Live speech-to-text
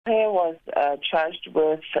He was charged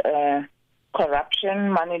with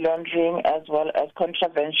corruption, money laundering, as well as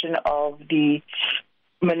contravention of the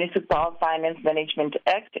Municipal Finance Management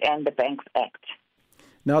Act and the Banks Act.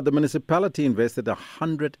 Now, the municipality invested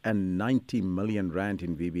 190 million rand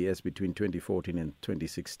in VBS between 2014 and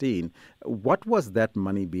 2016. What was that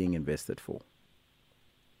money being invested for?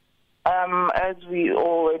 As we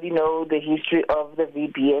already know the history of the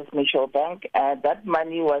VBS Mutual Bank, that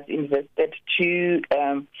money was invested to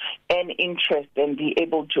earn interest and be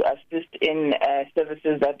able to assist in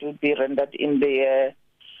services that would be rendered in the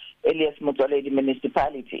Elias Motsoaledi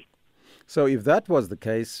municipality. So if that was the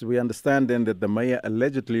case, we understand then that the mayor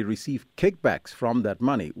allegedly received kickbacks from that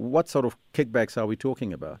money. What sort of kickbacks are we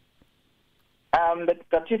talking about? The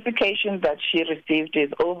gratification that she received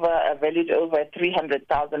is valued over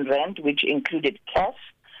 300,000 rand, which included cash,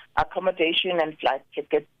 accommodation and flight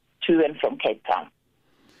tickets to and from Cape Town.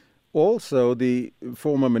 Also, the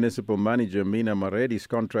former municipal manager, Mina Maredi's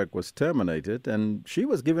contract was terminated and she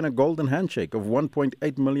was given a golden handshake of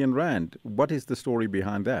 1.8 million rand. What is the story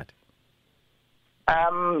behind that?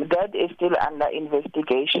 That is still under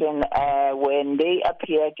investigation. When they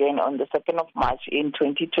appear again on the 2nd of March in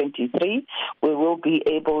 2023, we will be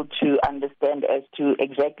able to understand as to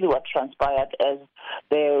exactly what transpired, as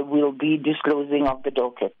there will be disclosing of the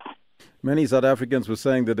docket. Many South Africans were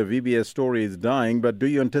saying that the VBS story is dying, but do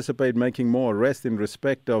you anticipate making more arrests in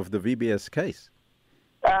respect of the VBS case?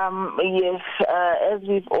 Yes, as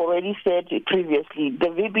we've already said previously, the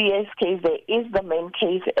VBS case, there is the main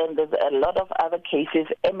case and there's a lot of other cases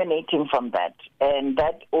emanating from that. And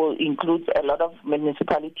that all includes a lot of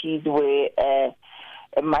municipalities where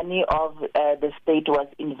money of the state was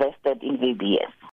invested in VBS.